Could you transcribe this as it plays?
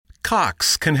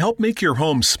Cox can help make your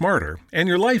home smarter and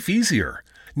your life easier.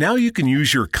 Now you can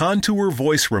use your Contour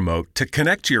voice remote to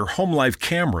connect to your home life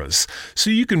cameras so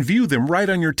you can view them right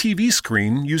on your TV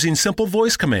screen using simple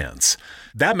voice commands.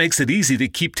 That makes it easy to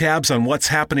keep tabs on what's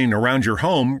happening around your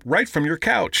home right from your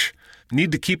couch.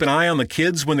 Need to keep an eye on the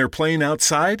kids when they're playing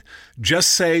outside?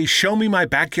 Just say, "Show me my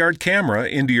backyard camera"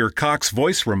 into your Cox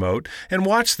voice remote and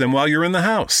watch them while you're in the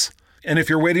house. And if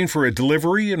you're waiting for a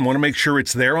delivery and want to make sure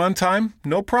it's there on time,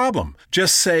 no problem.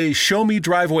 Just say, "Show me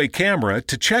driveway camera"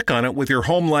 to check on it with your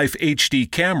Home Life HD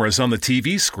cameras on the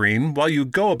TV screen while you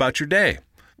go about your day.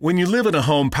 When you live in a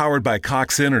home powered by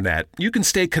Cox Internet, you can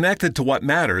stay connected to what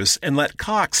matters and let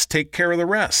Cox take care of the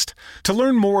rest. To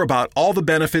learn more about all the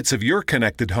benefits of your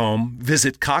connected home,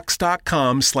 visit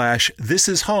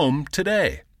cox.com/thisishome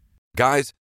today.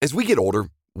 Guys, as we get older,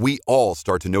 we all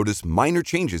start to notice minor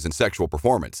changes in sexual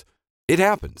performance. It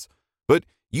happens. But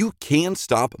you can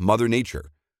stop Mother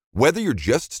Nature. Whether you're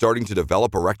just starting to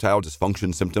develop erectile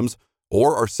dysfunction symptoms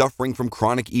or are suffering from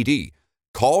chronic ED,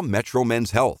 call Metro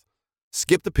Men's Health.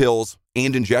 Skip the pills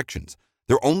and injections.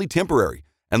 They're only temporary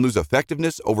and lose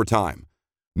effectiveness over time.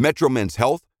 Metro Men's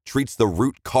Health treats the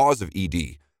root cause of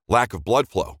ED, lack of blood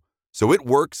flow, so it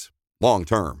works long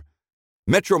term.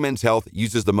 Metro Men's Health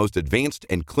uses the most advanced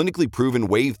and clinically proven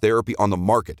wave therapy on the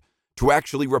market to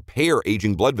actually repair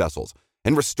aging blood vessels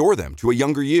and restore them to a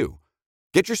younger you.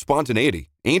 Get your spontaneity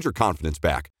and your confidence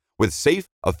back with safe,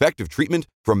 effective treatment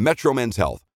from Metro Men's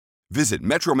Health. Visit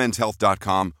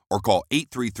metromenshealth.com or call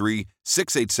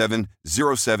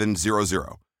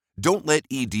 833-687-0700. Don't let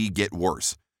ED get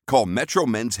worse. Call Metro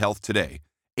Men's Health today.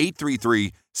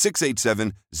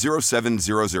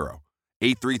 833-687-0700.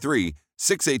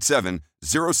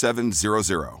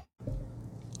 833-687-0700.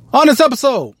 On this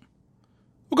episode,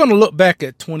 we're going to look back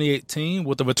at 2018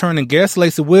 with the returning guest,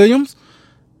 Lacey Williams.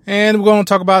 And we're going to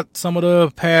talk about some of the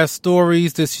past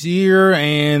stories this year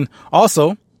and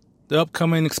also the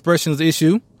upcoming Expressions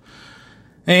issue.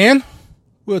 And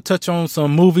we'll touch on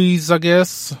some movies, I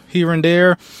guess, here and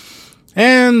there.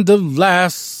 And the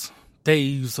last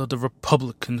days of the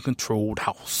Republican-controlled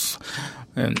House.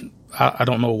 And I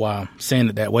don't know why I'm saying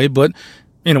it that way, but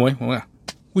anyway,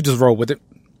 we just roll with it.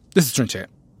 This is Trent Chat.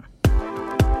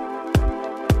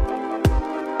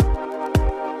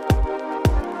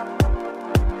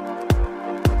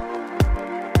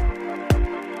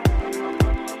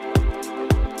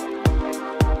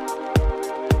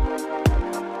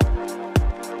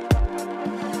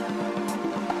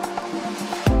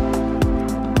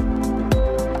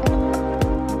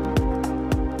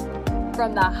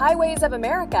 From the highways of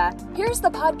America, here's the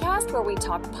podcast where we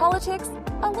talk politics,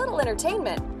 a little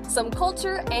entertainment, some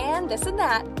culture, and this and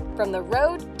that, from the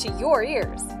road to your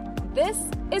ears. This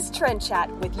is Trend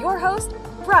Chat with your host,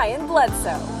 Brian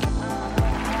Bledsoe.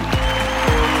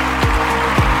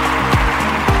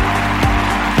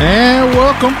 And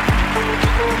welcome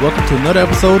to another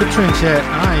episode of Trend Chat.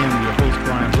 I am your host,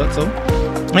 Brian Bledsoe.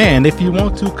 And if you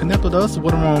want to connect with us,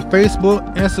 whether on Facebook,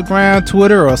 Instagram,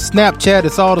 Twitter, or Snapchat,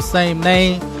 it's all the same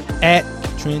name, at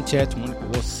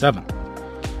TrendChat247.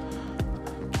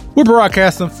 We're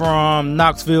broadcasting from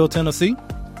Knoxville, Tennessee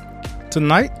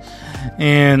tonight,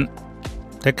 and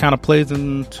that kind of plays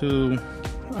into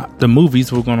the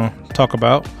movies we're going to talk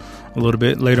about a little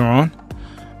bit later on.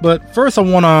 But first, I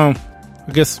want to,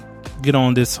 get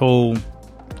on this whole,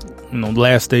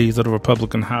 last days of the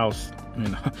Republican House.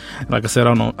 Like I said,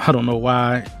 I don't know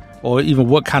why, or even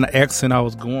what kind of accent I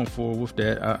was going for with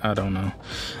that. I don't know.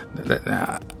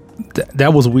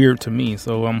 That was weird to me,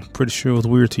 so I'm pretty sure it was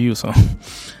weird to you. So,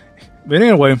 but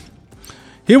anyway,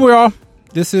 here we are.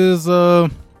 This is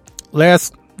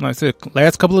last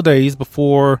couple of days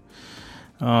before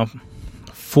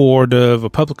for the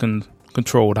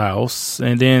Republican-controlled House,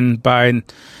 and then by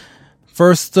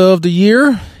first of the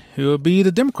year, it will be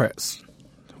the Democrats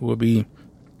who will be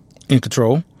in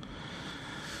control.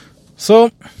 So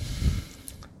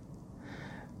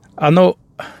I know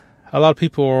a lot of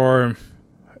people are,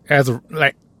 as of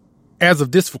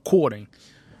this recording,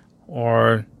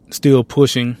 are still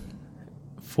pushing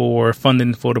for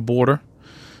funding for the border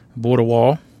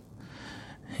wall,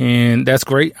 and that's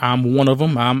great. I'm one of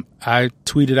them. I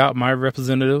tweeted out my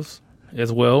representatives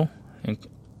as well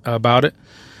about it,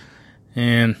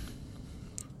 and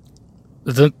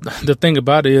the thing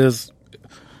about it is,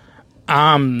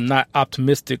 I'm not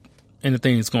optimistic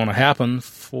anything's going to happen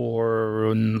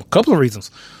for a couple of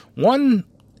reasons. One,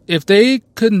 if they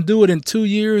couldn't do it in 2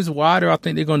 years, why do I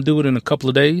think they're going to do it in a couple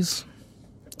of days?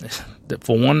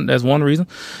 For one, that's one reason.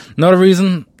 Another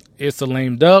reason, it's a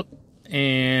lame duck.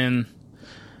 And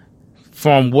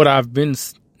from what I've been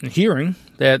hearing,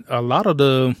 that a lot of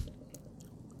the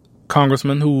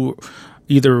congressmen who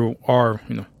either are,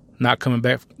 not coming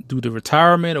back due to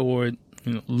retirement or,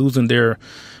 losing their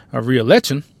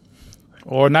reelection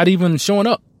or not even showing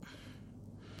up.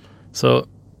 So,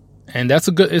 and it's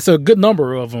a good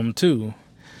number of them too.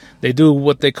 They do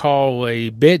what they call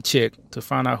a bed check to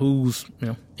find out who's,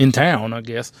 in town, I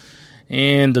guess.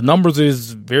 And the numbers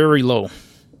is very low.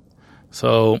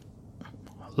 So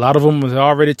a lot of them have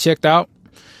already checked out,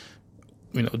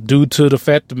 due to the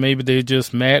fact that maybe they're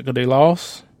just mad because they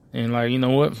lost. And like, you know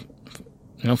what,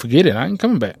 forget it. I ain't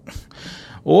coming back.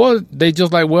 Or they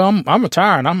just like, well, I'm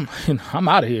retiring. I'm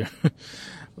out of here.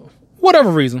 Whatever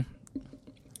reason.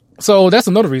 So that's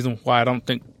another reason why I don't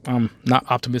think I'm not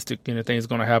optimistic anything's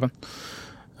going to happen.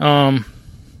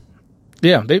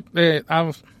 Yeah, they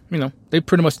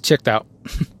pretty much checked out,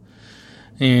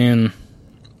 and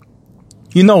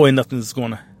ain't nothing's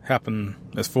going to happen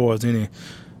as far as any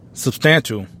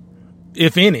substantial,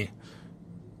 if any,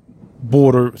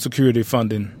 border security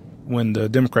funding when the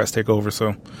Democrats take over.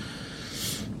 So,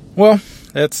 well,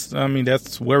 that's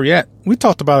where we're at. We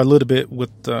talked about it a little bit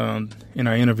with in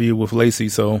our interview with Lacey,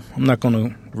 so I'm not going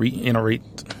to reiterate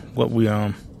what we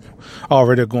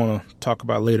already going to talk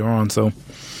about later on. So,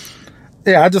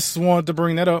 yeah, I just wanted to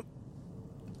bring that up.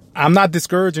 I'm not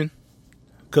discouraging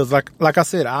because, like I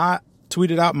said, I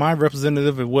tweeted out my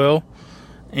representative as well,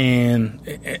 and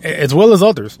as well as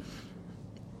others.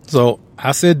 So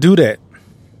I said, do that.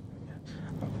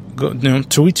 Go,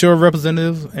 tweet your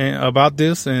representative about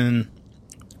this and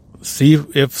see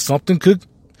if something could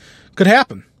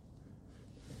happen.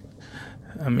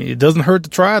 I mean, it doesn't hurt to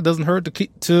try. It doesn't hurt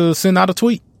to send out a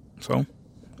tweet. So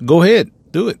go ahead,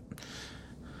 do it.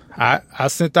 I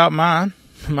sent out my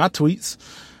tweets,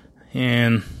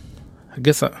 and I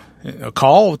guess a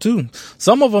call too.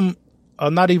 Some of them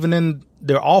are not even in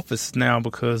their office now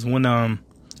because when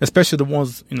especially the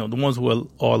ones who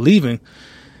are leaving,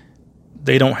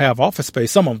 they don't have office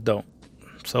space. Some of them don't,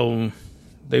 so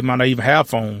they might not even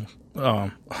have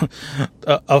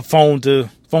a phone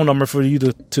number for you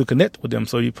to connect with them.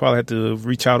 So you probably have to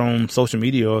reach out on social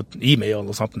media or email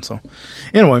or something. So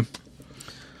anyway,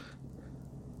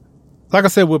 like I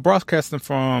said, we're broadcasting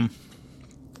from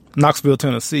Knoxville,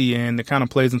 Tennessee, and it kind of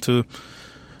plays into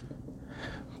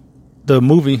the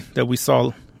movie that we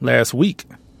saw last week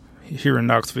here in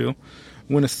Knoxville.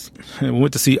 Went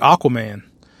to see Aquaman.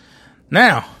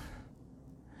 Now,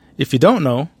 if you don't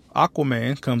know,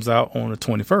 Aquaman comes out on the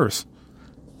 21st.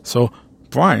 So,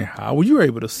 Brian, how were you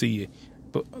able to see it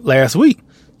last week?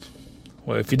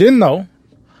 Well, if you didn't know,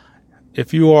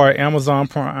 if you are an Amazon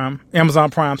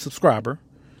Prime subscriber,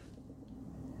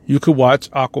 you could watch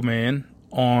Aquaman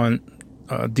on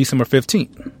December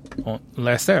 15th, on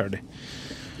last Saturday.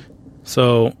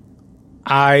 So,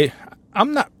 I'm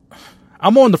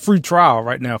on the free trial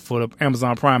right now for the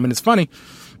Amazon Prime, and it's funny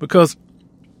because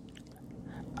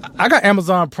I got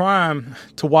Amazon Prime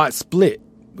to watch Split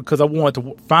because I wanted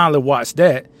to finally watch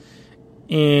that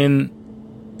in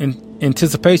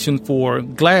anticipation for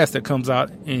Glass that comes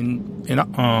out in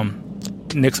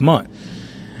next month.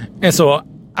 And so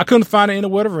I couldn't find it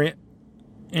anywhere to rent,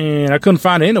 and I couldn't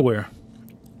find it anywhere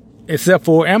except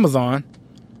for Amazon,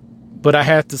 but I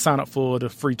had to sign up for the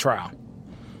free trial.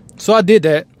 So I did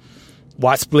that,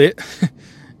 watch Split,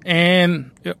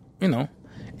 and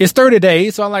it's 30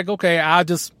 days, so I'm like, okay, I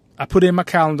put it in my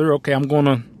calendar. Okay, I'm going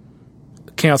to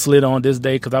cancel it on this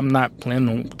day because I'm not planning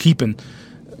on keeping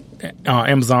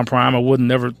Amazon Prime. I wasn't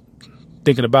never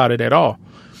thinking about it at all.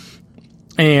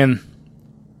 And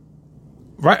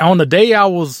right on the day I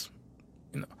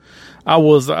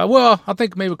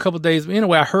think maybe a couple of days. But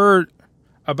anyway, I heard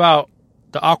about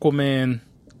the Aquaman,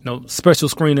 special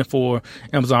screening for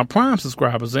Amazon Prime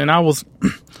subscribers, and I was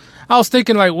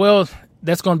thinking like, well,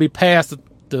 that's going to be past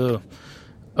the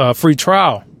free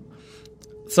trial.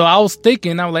 So I was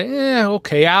thinking, I was like,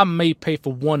 okay, I may pay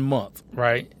for 1 month,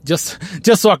 right? Just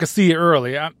so I can see it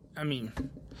early. I mean,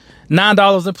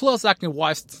 $9 and plus I can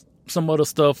watch some other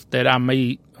stuff that I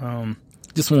may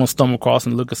just want to stumble across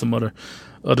and look at some other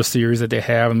series that they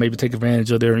have and maybe take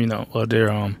advantage of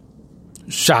their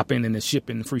shopping and the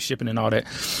shipping, free shipping and all that.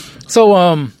 So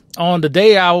on the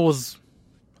day I was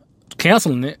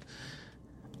canceling it,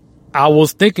 I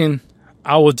was thinking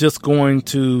I was just going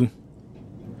to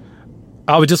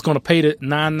pay the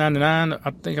 $9.99.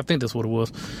 I think that's what it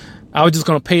was. I was just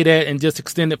going to pay that and just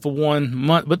extend it for 1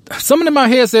 month. But something in my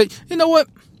head said, you know what?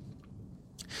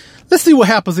 Let's see what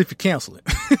happens if you cancel it.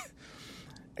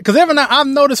 Because every now I've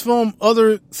noticed from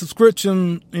other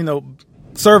subscription,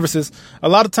 services, a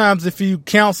lot of times if you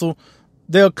cancel,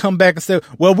 they'll come back and say,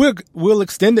 well, we'll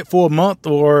extend it for a month,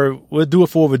 or we'll do it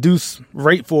for a reduced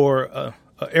rate for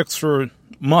extra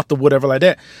month or whatever like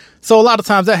that. So a lot of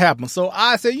times that happens. So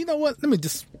I said, you know what? Let me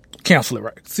just cancel it,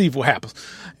 right? See what happens.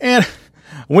 And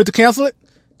I went to cancel it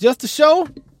just to show.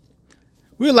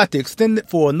 We'd like to extend it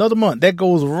for another month. That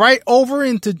goes right over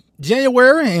into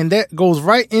January, and that goes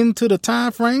right into the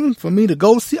time frame for me to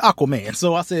go see Aquaman.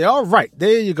 So I said, all right,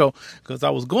 there you go. Because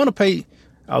I was going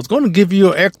to give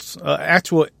you an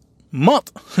actual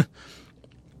month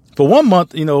for 1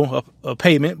 month, a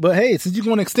payment. But hey, since you're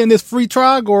going to extend this free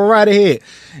trial, go right ahead.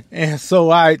 And so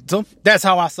that's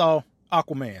how I saw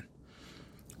Aquaman.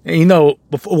 And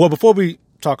before we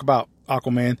talk about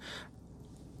Aquaman,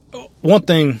 one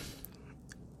thing,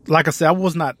 like I said, I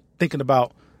was not thinking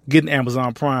about getting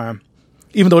Amazon Prime,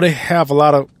 even though they have a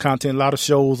lot of content, a lot of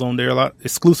shows on there, a lot of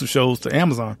exclusive shows to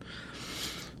Amazon.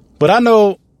 But I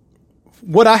know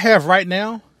what I have right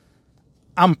now,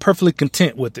 I'm perfectly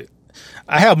content with it.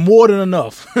 I have more than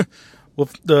enough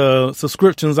with the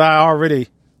subscriptions I already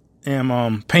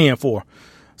am paying for.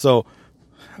 So,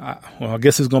 I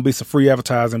guess there's going to be some free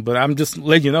advertising, but I'm just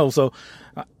letting you know. So,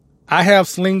 I have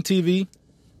Sling TV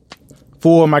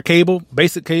for my cable,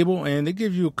 basic cable, and they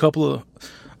give you a couple of,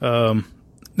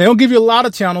 they don't give you a lot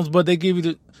of channels, but they give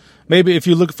you maybe if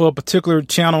you're looking for a particular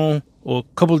channel or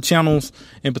a couple of channels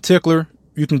in particular,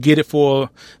 you can get it for,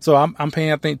 so I'm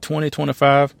paying, I think, $20,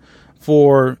 $25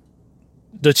 for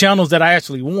the channels that I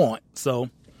actually want. So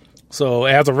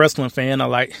as a wrestling fan,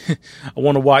 I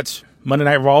want to watch Monday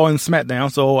Night Raw and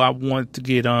SmackDown. So I wanted to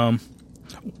get,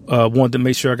 wanted to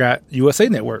make sure I got USA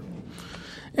Network.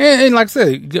 And like I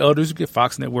said, you get others, you get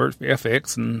Fox Network,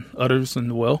 FX, and others as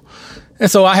well.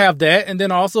 And so I have that. And then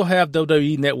I also have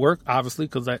WWE Network, obviously,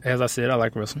 because as I said, I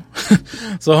like wrestling.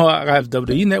 So I have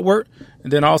WWE Network.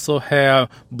 And then I also have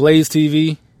Blaze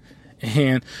TV.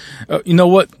 And you know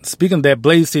what? Speaking of that,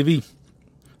 Blaze TV.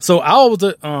 So I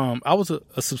was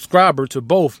a subscriber to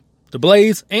both the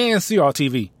Blaze and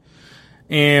CRTV.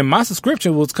 And my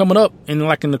subscription was coming up in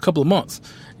a couple of months.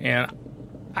 And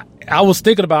I was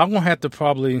thinking about, I'm going to have to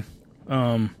probably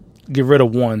get rid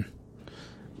of one,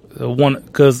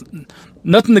 because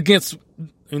nothing against,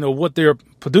 what they're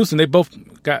producing. They both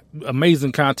got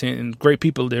amazing content and great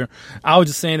people there. I was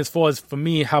just saying, as far as for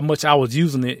me, how much I was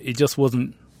using it, it just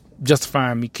wasn't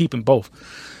justifying me keeping both.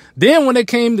 Then when they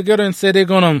came together and said they're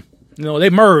going to, they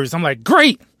merged, I'm like,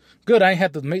 great, good. I ain't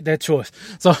have to make that choice.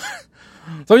 So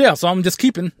I'm just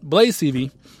keeping Blaze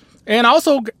TV. And I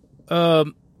also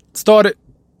started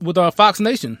with Fox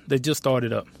Nation. They just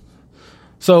started up.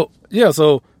 So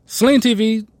Sling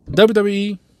TV,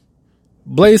 WWE,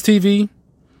 Blaze TV,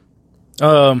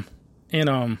 and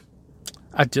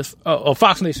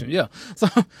Fox Nation. Yeah.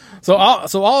 So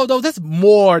all of those, that's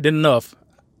more than enough.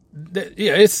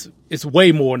 It's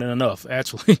way more than enough,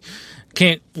 actually.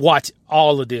 Can't watch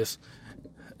all of this.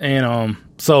 And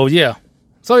so yeah.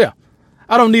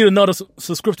 I don't need another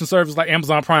subscription service like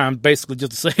Amazon Prime, basically,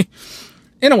 just to say.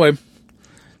 Anyway,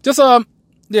 just wanted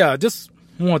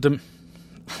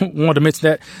to mention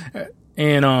that.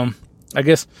 And I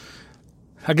guess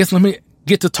let me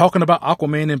get to talking about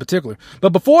Aquaman in particular.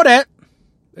 But before that,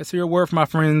 let's hear a word from my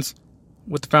friends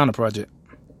with the Founding Project.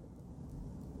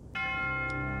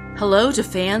 Hello to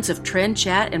fans of Trend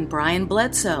Chat and Brian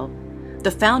Bledsoe.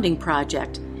 The Founding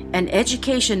Project, an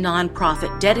education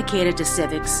nonprofit dedicated to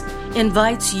civics,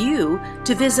 invites you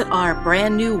to visit our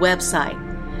brand new website.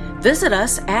 Visit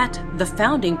us at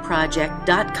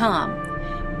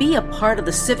thefoundingproject.com. Be a part of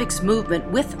the civics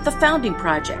movement with The Founding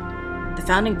Project. The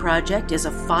Founding Project is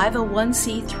a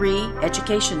 501c3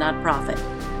 education nonprofit.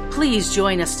 Please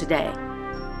join us today.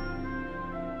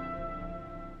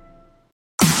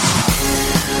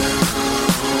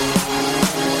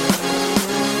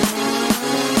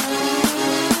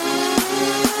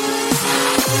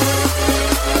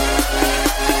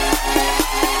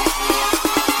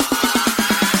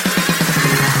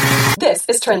 This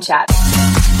is Trend Chat.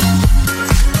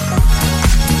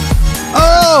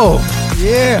 Oh,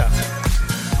 yeah.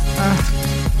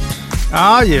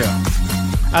 Yeah.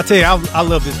 I tell you, I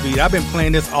love this beat. I've been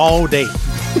playing this all day.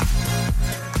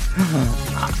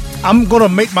 I'm going to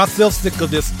make myself sick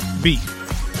of this beat.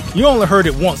 You only heard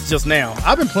it once just now.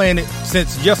 I've been playing it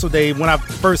since yesterday when I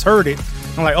first heard it.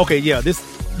 I'm like, okay, yeah, this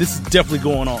is definitely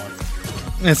going on.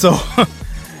 And so,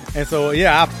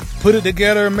 yeah, I put it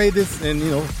together and made this. And,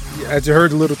 as you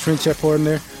heard the little Trend Chat part in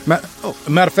there.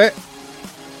 Matter of fact,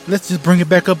 let's just bring it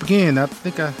back up again. I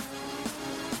think I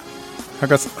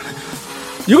got some.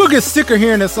 You're going to get sick of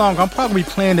hearing this song. I'm probably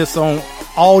playing this on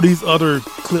all these other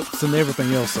clips and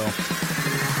everything else. So,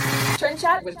 Trend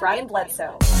Chat with Brian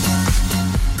Bledsoe.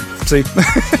 See?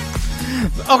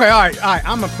 All right. I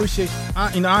am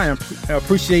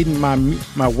appreciating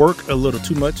my work a little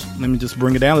too much. Let me just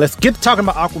bring it down. Let's get to talking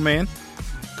about Aquaman,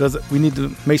 because we need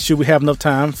to make sure we have enough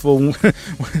time for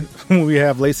when we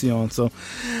have Lacey on. So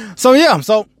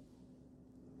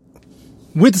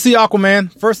went to see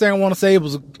Aquaman. First thing I want to say, it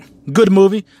was a good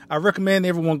movie. I recommend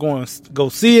everyone go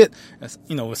see it.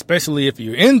 Especially if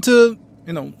you're into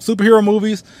superhero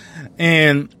movies.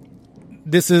 And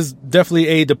this is definitely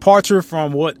a departure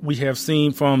from what we have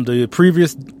seen from the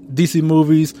previous DC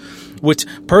movies, which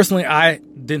personally I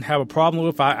didn't have a problem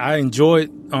with. I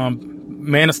enjoyed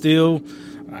Man of Steel.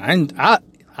 I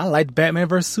liked Batman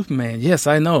vs Superman. Yes,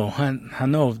 I know. I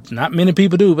know not many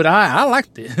people do, but I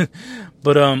liked it.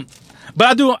 But I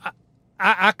do.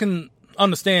 I can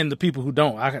understand the people who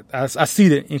don't. I see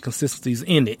the inconsistencies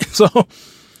in it. So,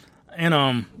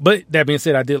 but that being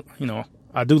said, I do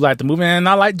like the movie, and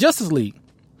I like Justice League.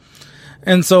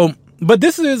 And so, but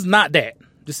this is not that.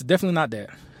 This is definitely not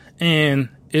that. And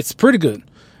it's pretty good.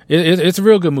 It's a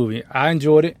real good movie. I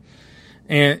enjoyed it.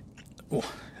 And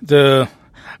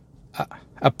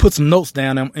I put some notes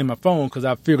down in my phone because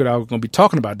I figured I was going to be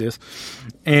talking about this.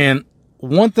 And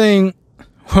one thing,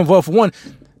 well, for one,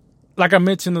 like I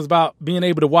mentioned, is about being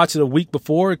able to watch it a week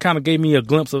before. It kind of gave me a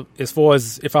glimpse of as far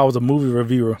as if I was a movie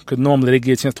reviewer, because normally they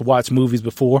get a chance to watch movies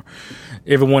before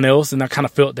everyone else, and I kind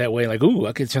of felt that way, like, ooh,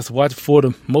 I get a chance to watch it before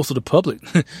most of the public.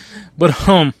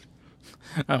 But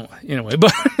anyway,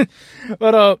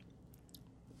 but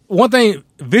one thing,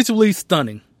 visually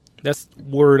stunning. That's the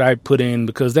word I put in,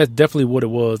 because that's definitely what it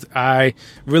was. I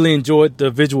really enjoyed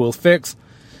the visual effects,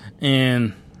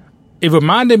 and it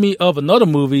reminded me of another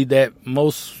movie that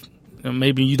most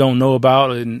maybe you don't know about,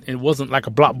 and it wasn't like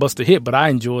a blockbuster hit, but I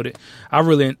enjoyed it. I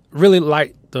really, really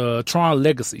liked the Tron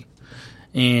Legacy,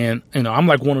 and I'm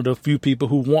like one of the few people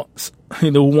who want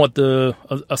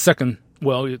a second.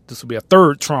 Well, this will be a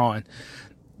third Tron,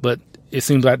 but it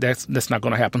seems like that's not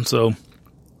going to happen. So,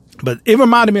 but it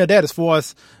reminded me of that as far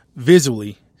as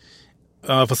visually,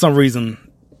 for some reason.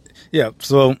 Yeah.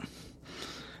 So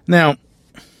now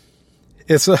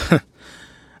it's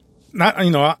not,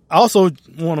 I also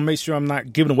want to make sure I'm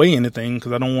not giving away anything,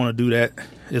 because I don't want to do that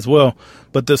as well.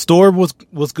 But the story was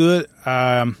good.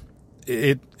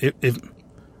 It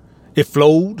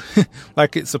flowed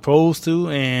like it's supposed to,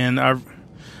 and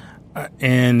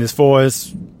as far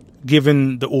as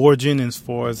given the origin, as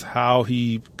far as how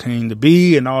he came to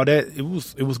be and all that, it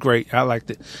was great. I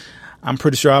liked it. I'm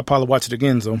pretty sure I'll probably watch it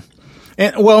again. So,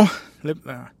 and well,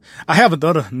 I have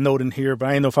another note in here, but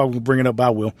I don't know if I will bring it up. I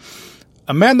will.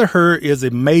 Amanda Heard is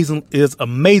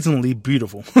amazingly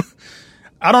beautiful.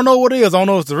 I don't know what it is. I don't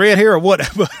know if it's the red hair or what,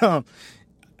 but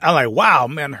I like, wow,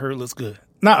 Amanda Heard looks good.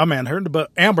 Not Amanda Heard, but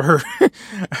Amber Heard.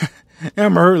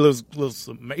 Amber Heard looks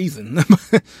amazing.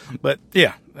 But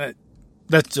yeah,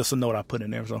 that's just a note I put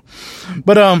in there. So,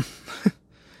 but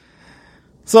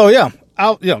so yeah,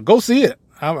 go see it.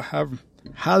 I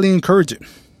highly encourage it.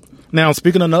 Now,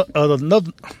 speaking of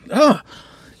another,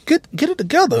 get it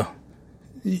together.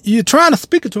 You're trying to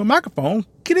speak it to a microphone.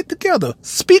 Get it together.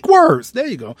 Speak words. There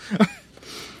you go.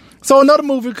 So another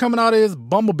movie coming out is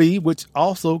Bumblebee, which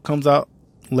also comes out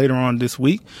later on this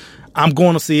week. I'm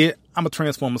going to see it. I'm a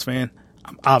Transformers fan.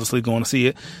 I'm obviously going to see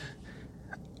it.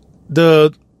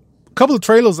 The couple of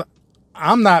trailers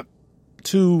I'm not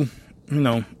too,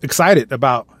 excited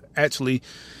about, actually.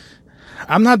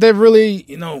 I'm not that really,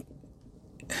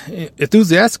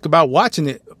 enthusiastic about watching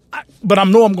it. But I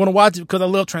know I'm going to watch it because I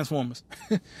love Transformers.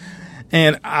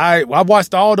 And I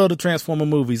watched all the other Transformer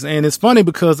movies. And it's funny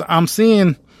because I'm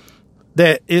seeing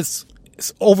that it's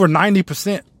over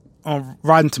 90% on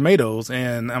Rotten Tomatoes.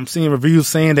 And I'm seeing reviews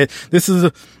saying that this is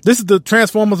the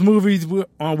Transformers movies we've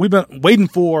been waiting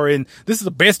for. And this is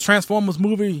the best Transformers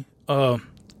movie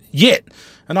yet.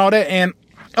 And all that. And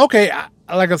okay,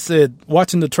 like I said,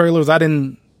 watching the trailers, I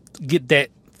didn't get that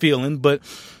feeling. But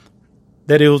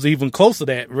that it was even close to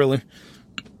that, really.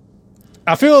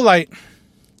 I feel like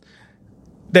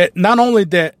that not only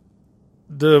that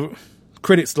the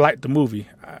critics liked the movie,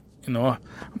 I'm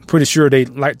pretty sure they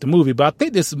liked the movie, but I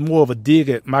think this is more of a dig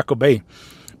at Michael Bay,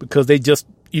 because they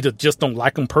either don't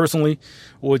like him personally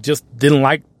or just didn't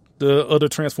like the other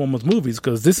Transformers movies,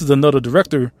 because this is another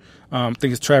director, I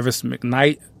think it's Travis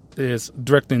McKnight, is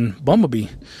directing Bumblebee.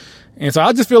 And so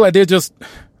I just feel like they're just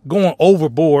going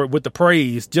overboard with the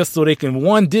praise just so they can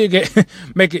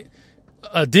make it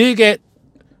a dig at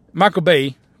Michael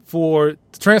Bay for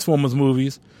the Transformers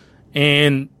movies.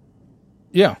 And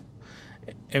yeah,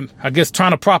 and I guess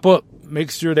trying to prop up, make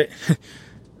sure that,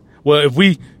 well, if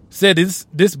we said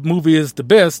this movie is the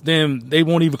best, then they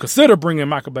won't even consider bringing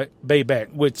Michael Bay back,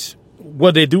 which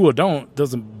what they do or don't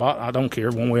doesn't bother. I don't care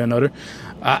one way or another.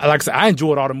 Like I said, I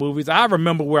enjoyed all the movies. I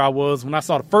remember where I was when I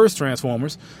saw the first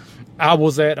Transformers. I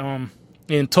was at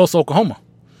in Tulsa, Oklahoma.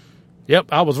 Yep,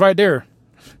 I was right there.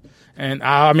 And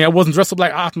I mean, I wasn't dressed up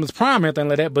like Optimus Prime or anything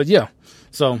like that, but yeah.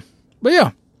 So, but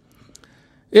yeah,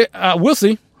 we'll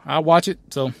see. I'll watch it.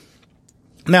 So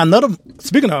now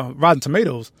speaking of Rotten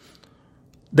Tomatoes,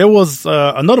 there was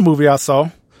another movie I saw,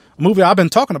 a movie I've been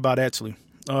talking about actually,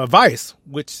 Vice,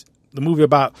 which the movie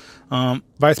about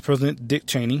Vice President Dick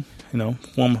Cheney,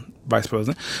 former Vice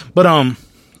President, but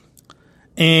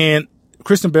and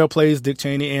Christian Bale plays Dick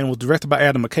Cheney and was directed by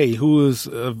Adam McKay, who is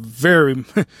very,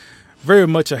 very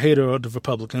much a hater of the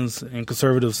Republicans and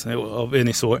conservatives of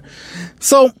any sort.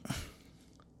 So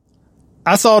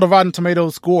I saw the Rotten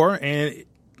Tomatoes score and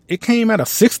it came at a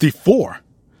 64,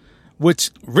 which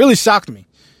really shocked me.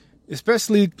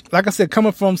 Especially, like I said,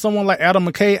 coming from someone like Adam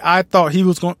McKay, I thought he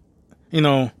was going,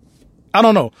 I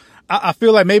don't know. I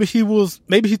feel like maybe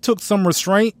he took some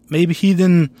restraint. Maybe he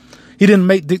didn't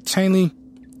make Dick Cheney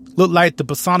look like the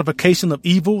personification of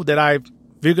evil that I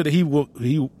figured that he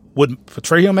would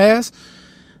portray him as,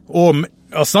 or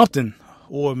something.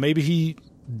 Or maybe he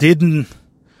didn't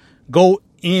go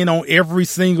in on every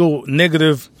single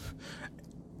negative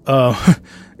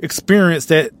experience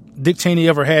that Dick Cheney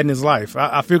ever had in his life.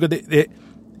 I figured that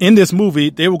in this movie,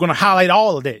 they were going to highlight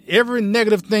all of that. Every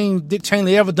negative thing Dick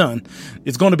Cheney ever done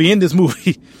is going to be in this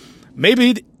movie.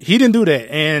 Maybe he didn't do that.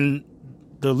 And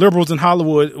the liberals in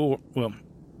Hollywood,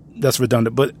 that's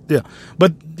redundant, but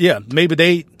yeah,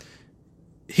 maybe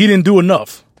he didn't do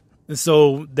enough. And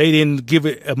so they didn't give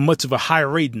it much of a high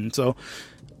rating. So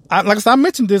like I said, I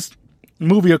mentioned this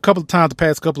movie a couple of times the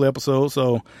past couple of episodes.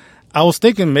 So I was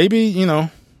thinking maybe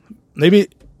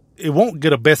it won't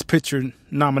get a Best Picture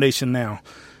nomination now,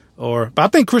 but I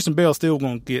think Christian Bale's still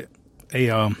going to get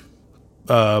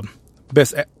a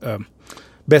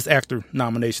Best Actor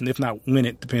nomination, if not win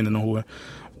it, depending on who.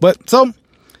 But so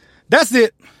that's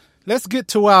it. Let's get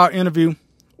to our interview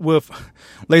with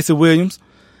Lacey Williams,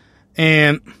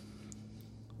 and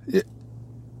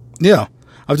yeah,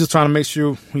 I was just trying to make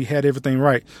sure we had everything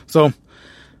right. So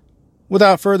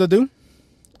without further ado,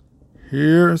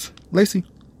 here's Lacey.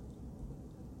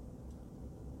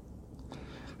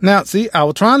 Now, see, I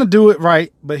was trying to do it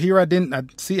right, but here I didn't. I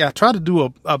tried to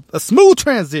do a smooth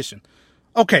transition.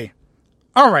 Okay.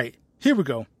 All right. Here we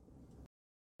go.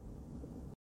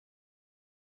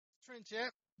 Trend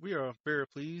Chat, we are very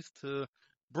pleased to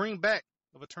bring back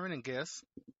a returning guest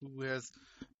who has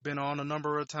been on a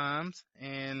number of times,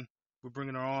 and we're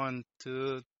bringing her on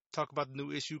to talk about the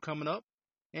new issue coming up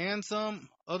and some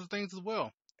other things as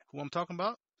well. Who I'm talking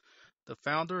about? The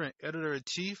founder and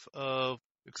editor-in-chief of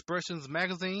Expressions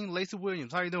Magazine, Lacey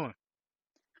Williams. How you doing?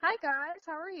 Hi guys,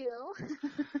 how are you?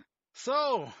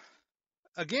 So,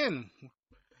 again,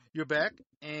 you're back,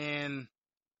 and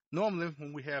normally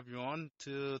when we have you on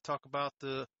to talk about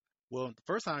the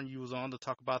first time you was on to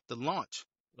talk about the launch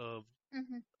of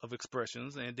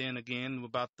Expressions, and then again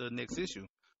about the next issue.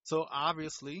 So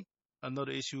obviously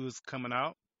another issue is coming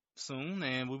out soon,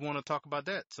 and we want to talk about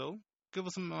that. So give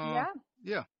us some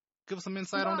give us some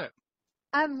insight on that.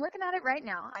 I'm working at it right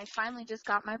now. I finally just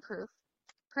got my proof.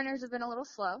 Printers have been a little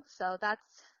slow, so that's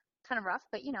kind of rough,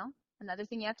 but another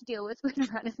thing you have to deal with when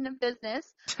running a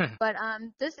business. But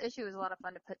this issue was a lot of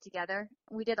fun to put together.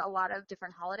 We did a lot of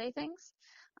different holiday things,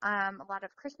 a lot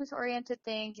of Christmas-oriented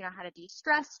things, how to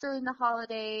de-stress during the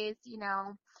holidays,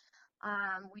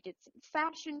 we did some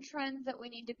fashion trends that we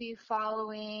need to be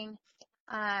following,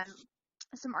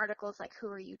 some articles like who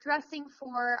are you dressing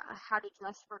for, how to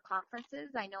dress for conferences.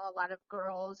 I know a lot of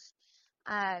girls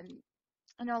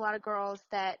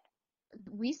that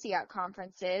we see at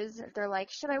conferences, they're like,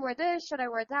 should I wear this? Should I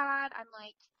wear that? I'm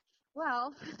like,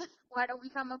 well, why don't we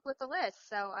come up with a list?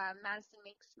 So Madison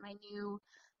Makes, my new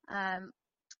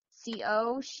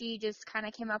CO, she just kind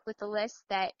of came up with a list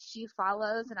that she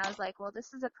follows, and I was like, well,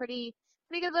 this is a pretty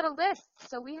good little list.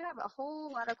 So we have a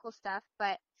whole lot of cool stuff,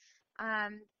 but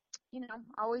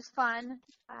always fun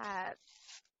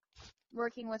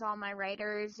working with all my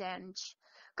writers and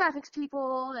graphics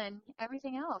people and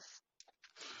everything else.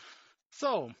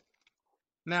 So,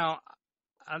 now,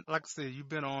 like I said, you've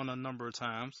been on a number of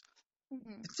times.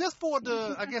 It's just for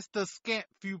the scant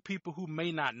few people who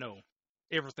may not know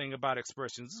everything about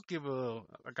Expressions. Just give a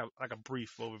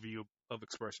brief overview of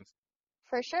Expressions.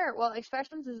 For sure. Well,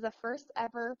 Expressions is the first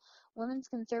ever women's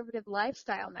conservative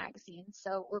lifestyle magazine.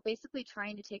 So we're basically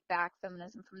trying to take back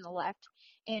feminism from the left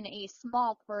in a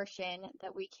small portion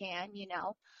that we can,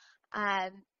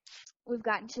 We've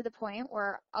gotten to the point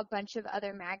where a bunch of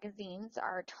other magazines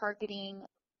are targeting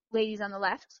ladies on the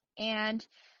left, and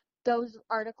those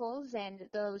articles and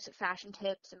those fashion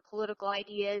tips and political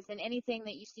ideas and anything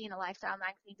that you see in a lifestyle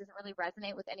magazine doesn't really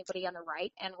resonate with anybody on the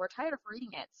right, and we're tired of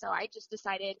reading it. So I just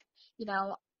decided, you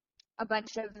know, a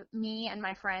bunch of me and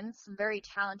my friends, some very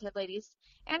talented ladies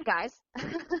and guys,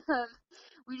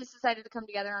 we just decided to come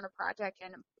together on a project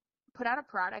and put out a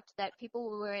product that people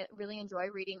will really enjoy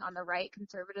reading on the right,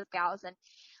 conservative gals and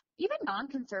even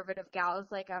non-conservative gals.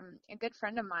 Like a good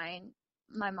friend of mine,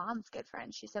 my mom's good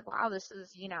friend, she said, wow, this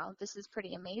is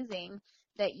pretty amazing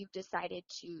that you've decided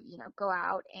to, go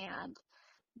out and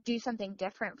do something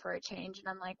different for a change. And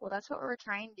I'm like, well, that's what we're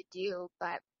trying to do.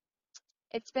 But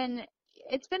it's been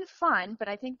fun, but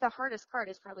I think the hardest part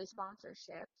is probably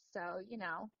sponsorship. So,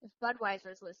 if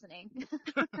Budweiser's listening,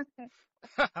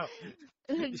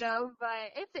 no,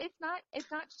 but it's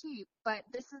not cheap, but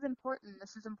this is important.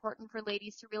 This is important for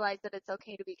ladies to realize that it's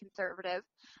okay to be conservative,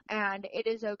 and it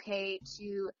is okay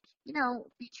to,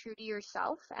 be true to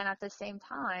yourself, and at the same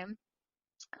time,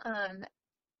 um,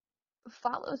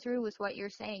 follow through with what you're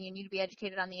saying. You need to be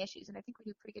educated on the issues, and I think we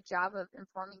do a pretty good job of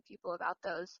informing people about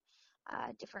those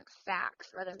different facts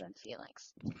rather than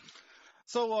feelings.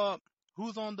 So,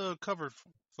 who's on the cover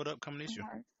for the upcoming issue?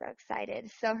 I'm so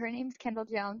excited. So her name's Kendall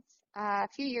Jones. A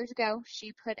few years ago,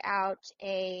 she put out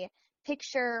a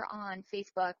picture on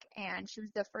Facebook, and she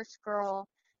was the first girl,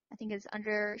 I think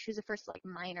she was the first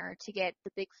minor to get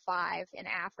the Big Five in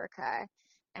Africa.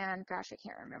 And gosh, I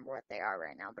can't remember what they are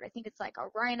right now, but I think it's like a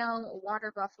rhino, a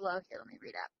water buffalo. Here, let me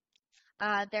read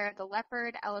up. They're the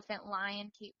leopard, elephant, lion,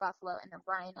 Cape buffalo, and the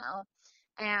rhino.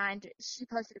 And she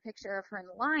posted a picture of her and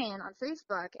the lion on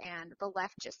Facebook, and the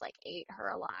left just ate her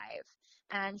alive.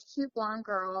 And cute blonde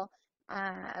girl,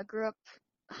 grew up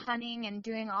hunting and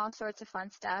doing all sorts of fun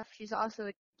stuff. She was also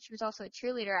a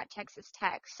cheerleader at Texas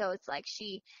Tech, so it's like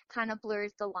she kind of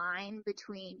blurs the line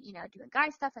between, doing guy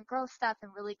stuff and girl stuff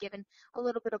and really giving a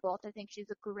little bit of both. I think she's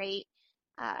a great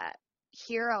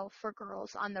hero for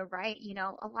girls on the right.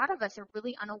 A lot of us are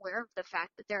really unaware of the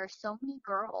fact that there are so many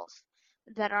girls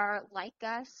that are like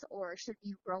us or should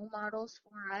be role models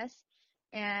for us.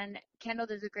 And Kendall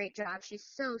does a great job. She's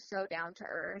so, so down to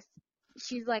earth.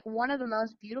 She's one of the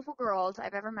most beautiful girls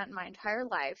I've ever met in my entire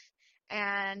life.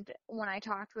 And when I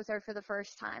talked with her for the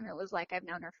first time, it was like I've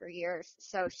known her for years.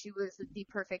 So she was the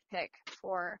perfect pick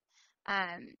for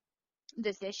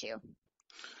this issue.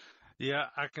 Yeah,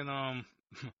 I can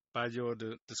by your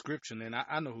description, and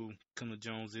I know who Kendall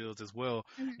Jones is as well,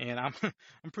 and I'm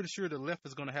pretty sure the left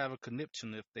is going to have a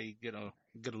conniption if they get a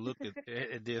look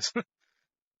at this.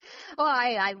 Well,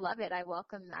 I love it. I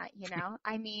welcome that.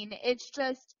 I mean, it's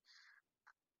just,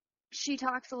 she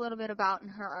talks a little bit about in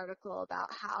her article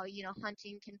about how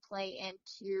hunting can play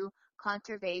into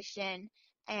conservation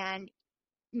and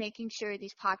making sure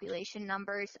these population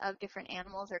numbers of different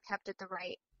animals are kept at the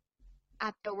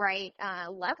right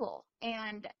level.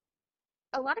 And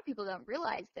a lot of people don't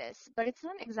realize this, but it's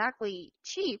not exactly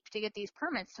cheap to get these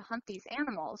permits to hunt these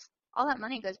animals. All that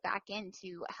money goes back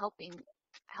into helping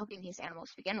these animals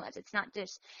to begin with. It's not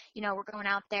just, we're going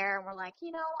out there and we're like,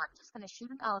 I'm just going to shoot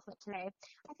an elephant today.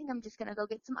 I think I'm just going to go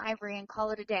get some ivory and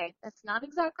call it a day. That's not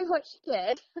exactly what she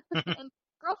did. And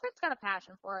girlfriend's got a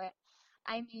passion for it.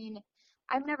 I mean,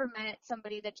 I've never met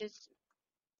somebody that just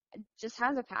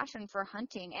has a passion for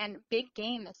hunting and big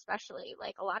game, especially.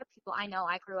 A lot of people I know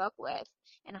I grew up with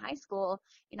in high school,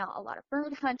 a lot of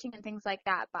bird hunting and things like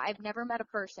that, but I've never met a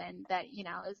person that,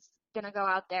 is going to go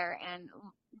out there and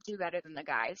do better than the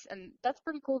guys. And that's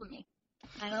pretty cool to me.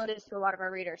 I know it is to a lot of our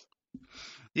readers.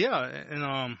 Yeah.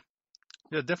 And,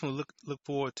 yeah, definitely look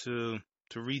forward to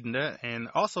reading that. And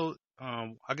also,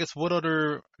 I guess what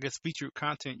other, featured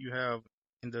content you have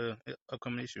in the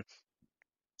upcoming issue?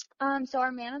 So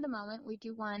our man of the moment, we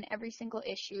do one every single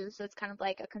issue. So it's kind of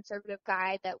like a conservative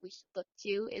guy that we should look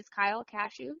to is Kyle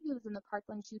Cashew. He was in the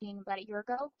Parkland shooting about a year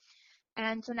ago.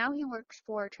 And so now he works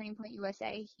for Turning Point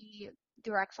USA. He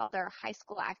directs all their high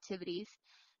school activities.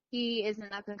 He is an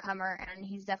up-and-comer, and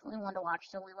he's definitely one to watch.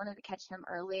 So we wanted to catch him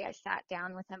early. I sat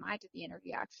down with him. I did the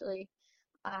interview, actually,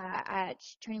 at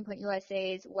Turning Point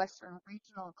USA's Western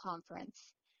Regional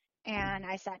Conference. And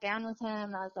I sat down with him,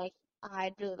 and I was like,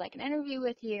 I'd really like an interview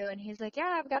with you. And he's like,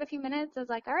 yeah, I've got a few minutes. I was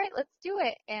like, all right, let's do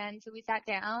it. And so we sat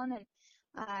down, and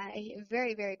a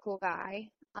very, very cool guy,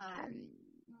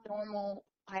 normal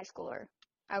high schooler.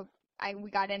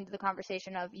 We got into the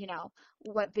conversation of,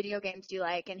 what video games do you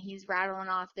like? And he's rattling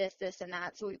off this, and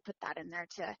that. So we put that in there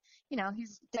to,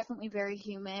 he's definitely very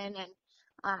human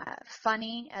and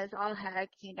funny as all heck,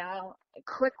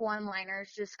 quick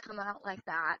one-liners just come out like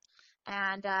that.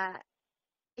 And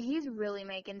he's really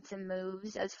making some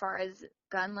moves as far as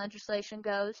gun legislation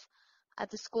goes.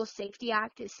 The School Safety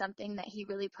Act is something that he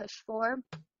really pushed for.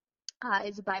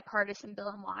 Is a bipartisan bill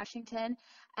in Washington,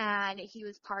 and he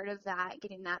was part of that,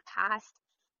 getting that passed.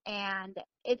 And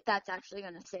that's actually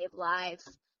going to save lives.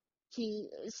 He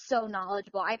is so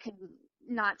knowledgeable. I could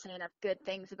not say enough good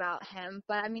things about him.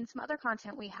 But I mean, some other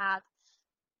content we have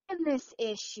in this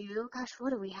issue. Gosh, what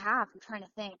do we have? I'm trying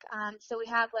to think. So we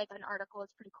have like an article.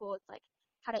 It's pretty cool. It's like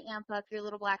how to amp up your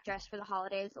little black dress for the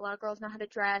holidays. A lot of girls know how to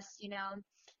dress,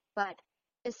 but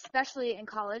especially in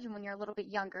college and when you're a little bit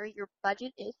younger, your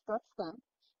budget is stretched thin.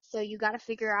 So you got to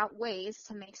figure out ways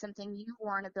to make something you've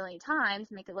worn a billion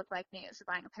times, make it look like new. So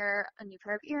buying a new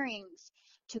pair of earrings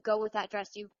to go with that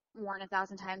dress you've worn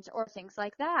 1,000 times, or things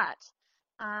like that.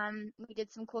 We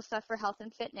did some cool stuff for health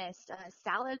and fitness,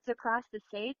 salads across the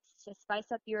states to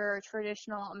spice up your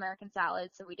traditional American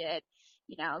salads. So we did,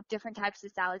 different types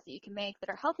of salads that you can make that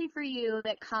are healthy for you,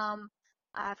 that come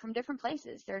from different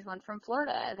places. There's one from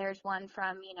Florida. There's one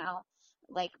from,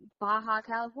 like Baja,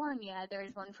 California.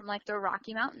 There's one from like the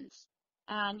Rocky Mountains,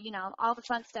 and, all the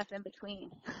fun stuff in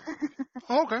between.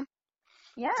 Okay.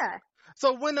 Yeah.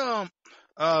 So when does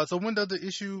the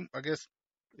issue, I guess,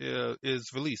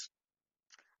 is released?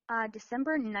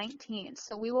 December 19th.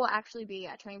 So we will actually be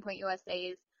at Turning Point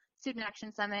USA's Student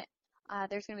Action Summit.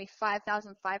 There's going to be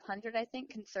 5,500, I think,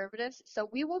 conservatives. So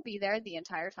we will be there the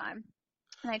entire time.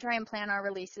 And I try and plan our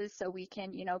releases so we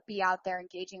can, be out there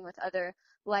engaging with other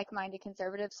like-minded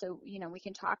conservatives, so, we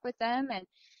can talk with them. And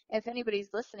if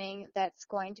anybody's listening that's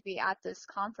going to be at this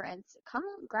conference, come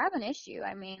grab an issue.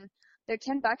 I mean, they're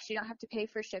 $10. You don't have to pay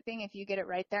for shipping if you get it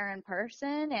right there in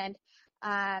person. And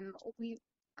I'm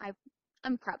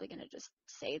probably going to just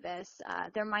say this.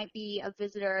 There might be a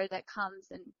visitor that comes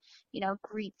and,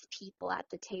 greets people at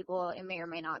the table. It may or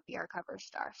may not be our cover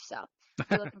star. So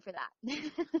we're looking for that.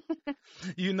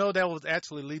 That was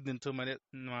actually leading into my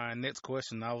next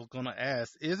question. I was going to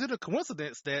ask, is it a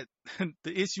coincidence that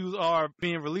the issues are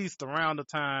being released around the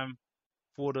time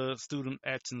for the Student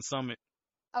Action Summit?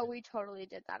 Oh, we totally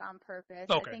did that on purpose.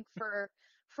 Okay. I think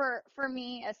for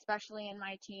me, especially in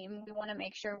my team, we want to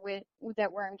make sure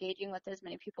that we're engaging with as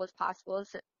many people as possible,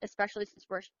 especially since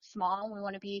we're small. We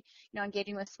want to be,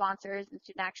 engaging with sponsors and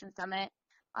Student Action Summit,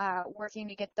 working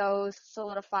to get those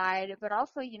solidified, but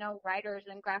also, writers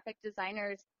and graphic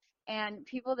designers and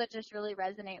people that just really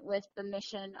resonate with the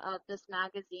mission of this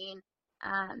magazine.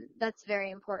 That's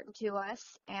very important to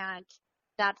us, and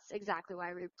that's exactly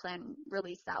why we plan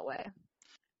release that way.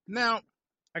 Now,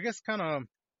 I guess kind of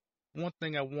one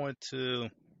thing I wanted to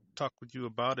talk with you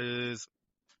about is,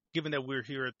 given that we're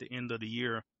here at the end of the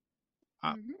year,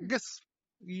 I guess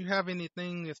you have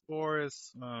anything as far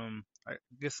as, I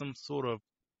guess, some sort of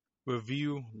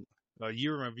review, a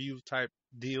year review type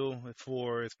deal as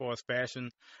far as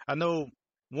fashion? I know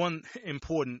one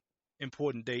important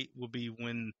date will be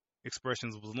when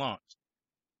Expressions was launched,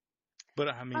 but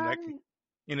I mean,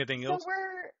 anything else? So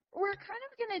we're kind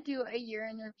of going to do a year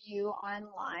in review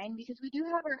online, because we do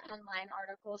have our online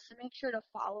articles, so make sure to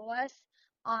follow us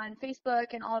on Facebook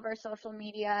and all of our social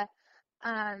media,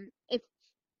 if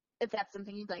that's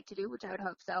something you'd like to do, which I would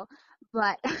hope so.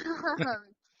 But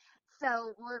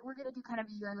so we're going to do kind of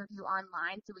a year in review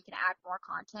online so we can add more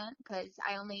content, because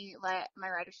I only let my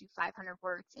writers do 500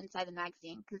 words inside the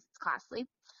magazine because it's costly.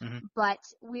 Mm-hmm. But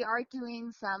we are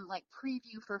doing some like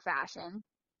preview for fashion.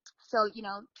 So,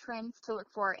 trends to look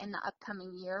for in the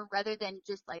upcoming year, rather than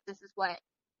just like, this is what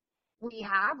we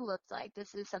have looked like.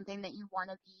 This is something that you want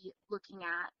to be looking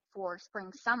at for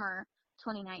spring, summer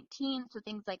 2019. So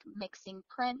things like mixing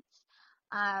prints.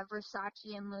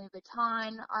 Versace and Louis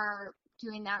Vuitton are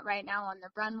doing that right now on the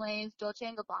runways. Dolce &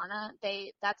 Gabbana,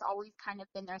 that's always kind of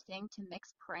been their thing, to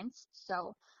mix prints.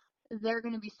 So they're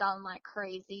going to be selling like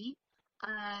crazy.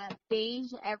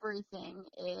 Beige everything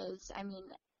is, I mean,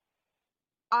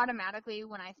 automatically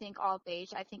when I think all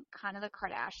beige, I think kind of the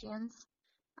Kardashians.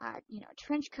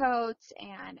 Trench coats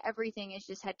and everything is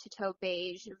just head to toe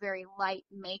beige, very light